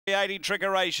80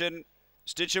 Trickeration.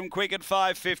 Stitch 'em Quick at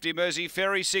 $5.50. Mersey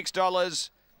Ferry $6.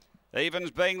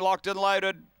 Evens being locked and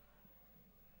loaded.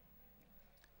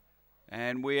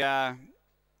 And we are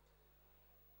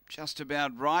just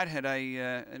about right. Had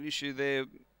an issue there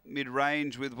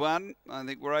mid-range with one. I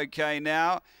think we're okay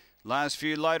now. Last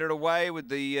few loaded away with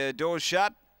the doors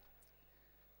shut.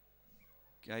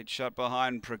 Gate shut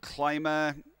behind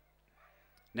Proclaimer.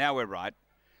 Now we're right.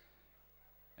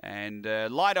 And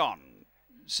light on.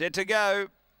 Set to go.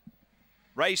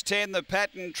 Race 10, the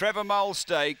Patton Trevor Mole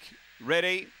stake.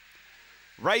 Ready.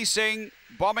 Racing,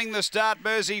 bombing the start,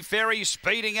 Mersey Ferry,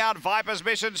 speeding out, Viper's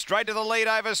Mission, straight to the lead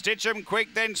over Stitch 'em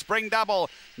Quick, then Spring Double,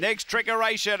 next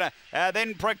Trickeration,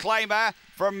 then Proclaimer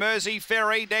from Mersey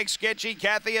Ferry, next Sketchy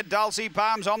Cathy and Dulcie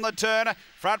Palms on the turn,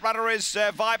 front runner is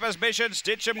Viper's Mission,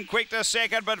 Stitch 'em Quick to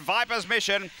second, but Viper's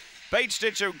Mission beats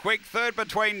Stitch 'em Quick, third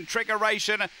between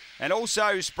Trickeration and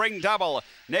also Spring Double,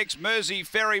 next Mersey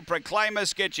Ferry, Proclaimer,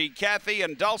 Sketchy Cathy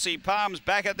and Dulcie Palms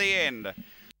back at the end.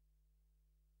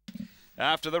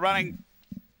 After the running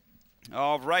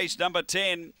of race number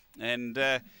 10, and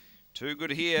too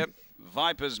good here,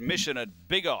 Viper's Mission at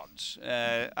big odds,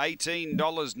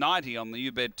 $18.90 on the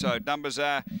U-Bet tote. Numbers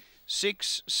are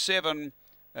 6, 7,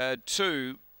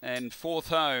 2 and fourth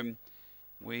home.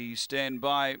 We stand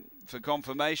by for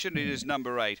confirmation. It is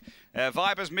number 8.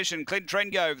 Viper's Mission, Clint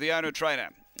Trengove, the owner trainer.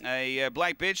 A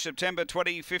black bitch, September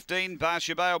 2015,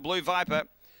 Barsha Bale, Blue Viper.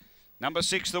 Number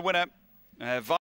 6, the winner.